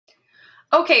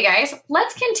Okay, guys,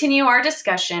 let's continue our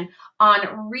discussion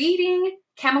on reading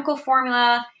chemical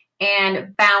formula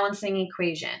and balancing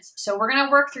equations. So we're going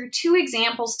to work through two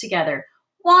examples together,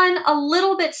 one a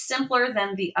little bit simpler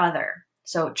than the other.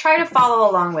 So try to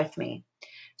follow along with me.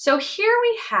 So here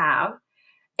we have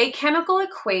a chemical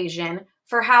equation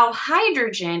for how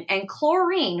hydrogen and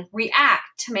chlorine react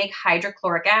to make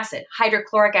hydrochloric acid.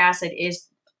 Hydrochloric acid is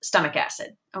stomach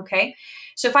acid, okay?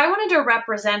 So if I wanted to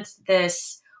represent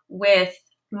this with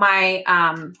my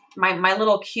my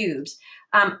little cubes,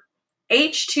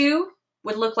 H2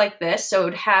 would look like this. So it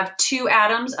would have two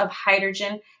atoms of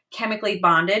hydrogen chemically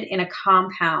bonded in a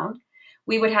compound.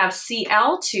 We would have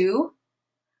Cl2,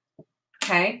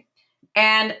 okay?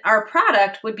 And our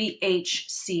product would be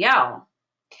HCl.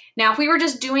 Now, if we were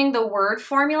just doing the word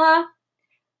formula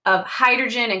of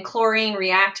hydrogen and chlorine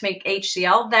react to make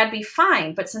HCl, that'd be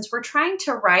fine. But since we're trying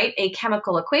to write a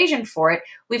chemical equation for it,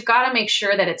 we've got to make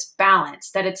sure that it's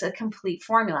balanced, that it's a complete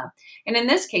formula. And in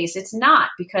this case, it's not,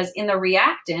 because in the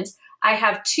reactants, I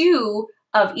have two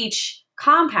of each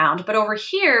compound, but over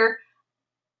here,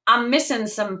 I'm missing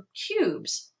some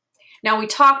cubes. Now, we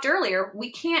talked earlier,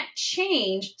 we can't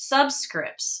change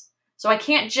subscripts. So I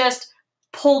can't just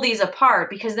pull these apart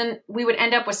because then we would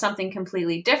end up with something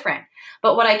completely different.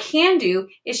 But what I can do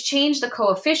is change the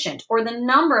coefficient or the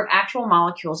number of actual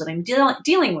molecules that I'm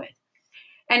dealing with.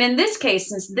 And in this case,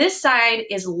 since this side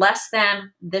is less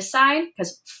than this side,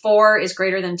 because 4 is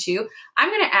greater than 2, I'm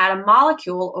going to add a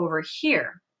molecule over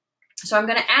here. So I'm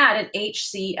going to add an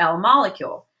HCl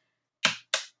molecule.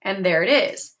 And there it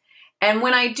is. And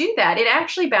when I do that, it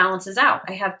actually balances out.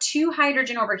 I have 2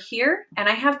 hydrogen over here, and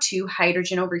I have 2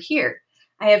 hydrogen over here.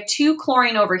 I have 2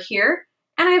 chlorine over here,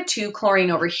 and I have 2 chlorine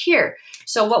over here.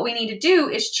 So what we need to do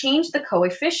is change the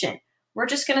coefficient. We're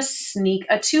just going to sneak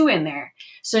a 2 in there.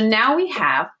 So now we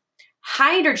have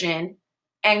hydrogen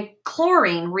and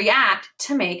chlorine react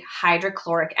to make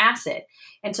hydrochloric acid.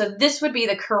 And so this would be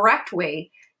the correct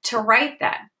way to write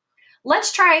that.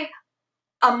 Let's try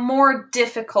a more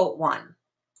difficult one.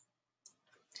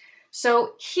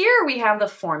 So here we have the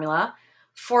formula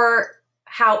for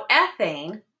how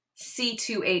ethane,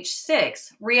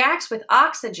 C2H6, reacts with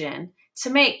oxygen to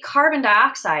make carbon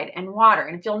dioxide and water.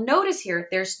 And if you'll notice here,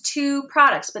 there's 2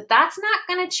 products, but that's not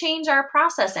going to change our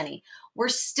process any. We're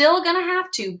still going to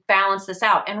have to balance this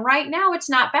out. And right now it's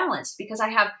not balanced because I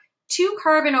have 2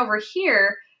 carbon over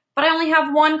here, but I only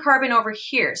have 1 carbon over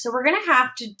here. So we're going to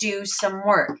have to do some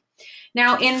work.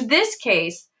 Now in this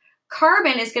case,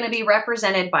 carbon is going to be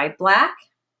represented by black.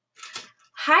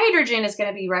 Hydrogen is going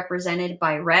to be represented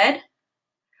by red.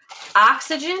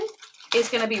 Oxygen is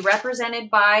going to be represented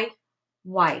by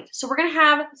white. So we're going to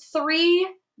have 3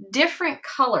 different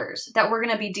colors that we're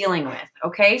going to be dealing with,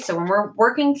 okay? So when we're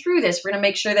working through this, we're going to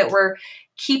make sure that we're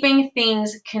keeping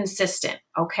things consistent,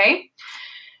 okay?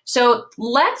 So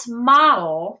let's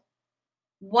model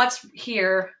what's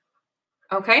here,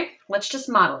 okay? Let's just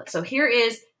model it. So here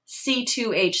is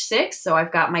C2H6. So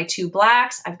I've got my 2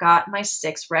 blacks, I've got my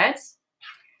 6 reds,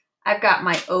 I've got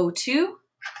my O2,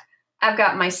 I've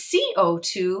got my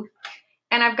CO2,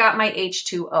 and I've got my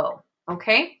H2O,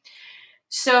 okay?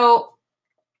 So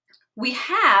we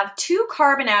have 2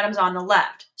 carbon atoms on the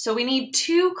left. So we need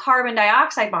 2 carbon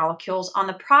dioxide molecules on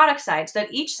the product side so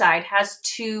that each side has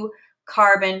 2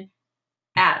 carbon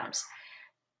atoms.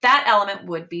 That element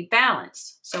would be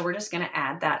balanced. So we're just going to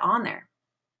add that on there.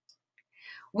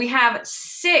 We have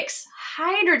 6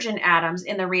 hydrogen atoms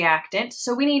in the reactant,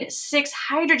 so we need 6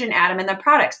 hydrogen atoms in the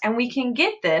products, and we can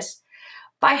get this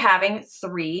by having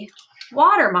 3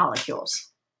 water molecules.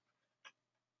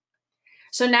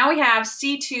 So now we have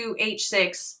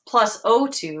C2H6 plus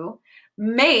O2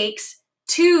 makes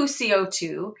 2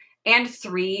 CO2 and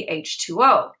 3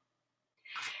 H2O.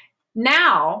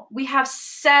 Now we have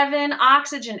 7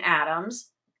 oxygen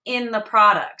atoms in the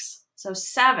products, so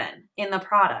 7 in the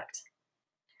product.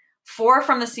 4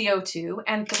 from the CO2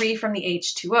 and 3 from the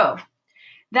H2O.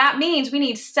 That means we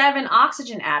need 7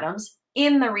 oxygen atoms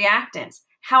in the reactants.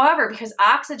 However, because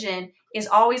oxygen is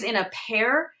always in a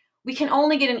pair, we can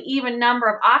only get an even number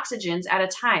of oxygens at a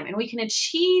time. And we can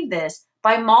achieve this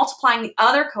by multiplying the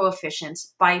other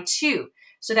coefficients by 2.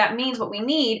 So that means what we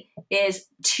need is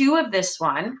 2 of this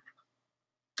one.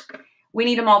 We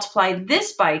need to multiply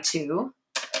this by 2.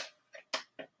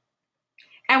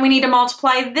 And we need to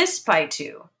multiply this by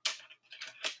 2.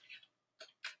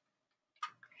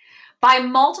 By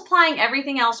multiplying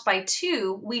everything else by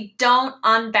 2, we don't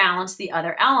unbalance the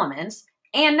other elements,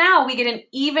 and now we get an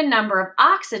even number of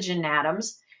oxygen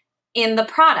atoms in the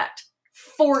product,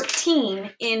 14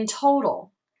 in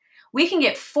total. We can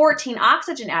get 14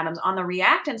 oxygen atoms on the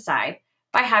reactant side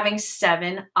by having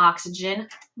 7 oxygen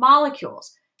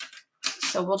molecules.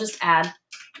 So we'll just add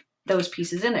those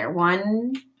pieces in there.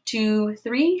 1, 2,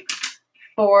 3,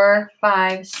 4,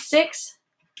 5, 6,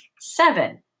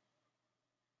 7.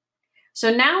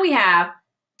 So now we have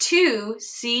 2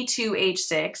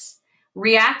 C2H6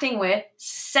 reacting with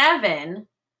 7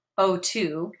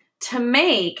 O2 to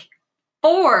make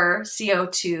 4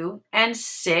 CO2 and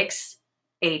 6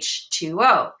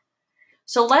 H2O.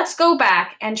 So let's go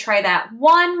back and try that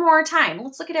one more time.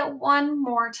 Let's look at it one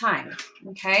more time,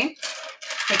 okay?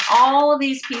 Take all of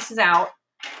these pieces out,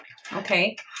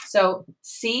 okay? So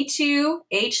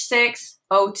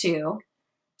C2H6O2,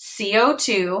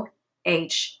 CO2,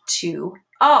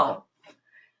 H2O.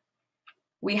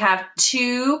 We have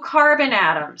 2 carbon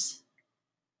atoms.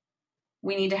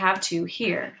 We need to have 2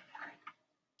 here.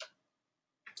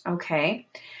 Okay.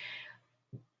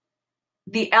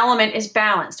 The element is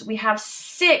balanced. We have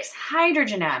 6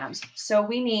 hydrogen atoms, so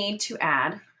we need to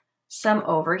add some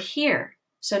over here.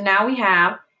 So now we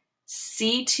have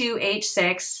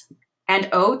C2H6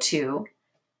 and O2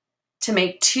 to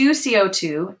make 2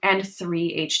 CO2 and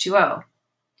 3 H2O.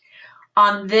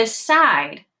 On this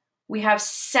side, we have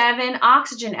 7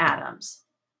 oxygen atoms,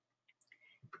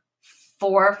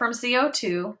 4 from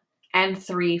CO2 and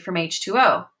 3 from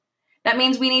H2O. That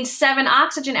means we need 7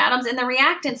 oxygen atoms in the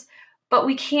reactants, but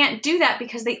we can't do that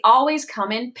because they always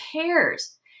come in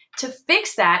pairs. To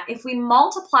fix that, if we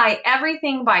multiply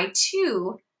everything by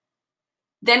 2,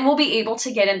 then we'll be able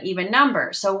to get an even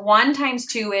number. So 1 times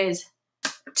 2 is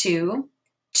 2,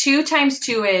 2 times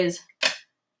 2 is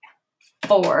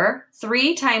 4,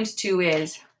 3 times 2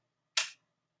 is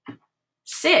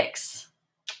 6.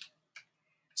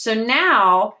 So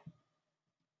now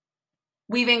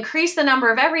we've increased the number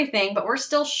of everything, but we're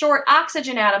still short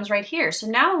oxygen atoms right here. So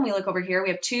now when we look over here, we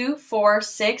have 2, 4,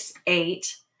 6,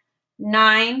 8,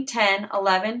 9, 10,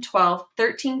 11, 12,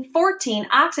 13, 14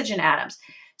 oxygen atoms.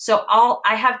 So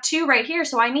I have 2 right here,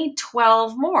 so I need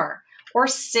 12 more, or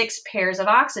 6 pairs of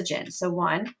oxygen. So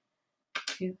 1,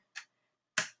 2.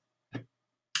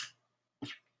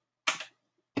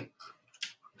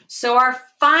 So our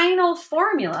final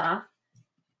formula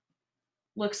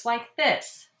looks like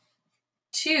this.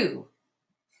 2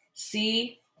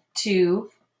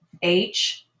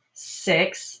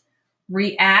 C2H6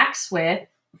 reacts with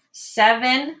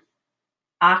 7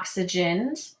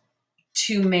 oxygens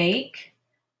to make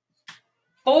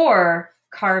 4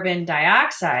 carbon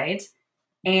dioxides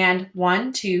and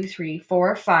 1, 2, 3,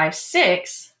 4, 5,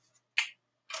 6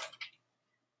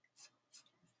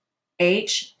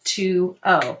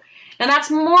 H2O. Now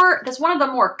that's one of the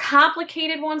more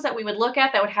complicated ones that we would look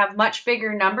at that would have much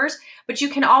bigger numbers, but you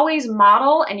can always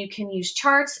model and you can use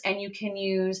charts and you can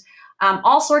use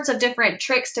all sorts of different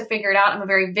tricks to figure it out. I'm a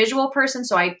very visual person,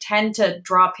 so I tend to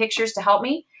draw pictures to help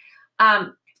me.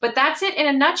 But that's it in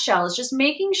a nutshell, is just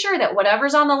making sure that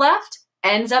whatever's on the left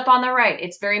ends up on the right.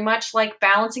 It's very much like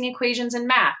balancing equations in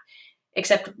math,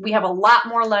 except we have a lot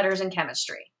more letters in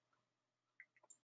chemistry.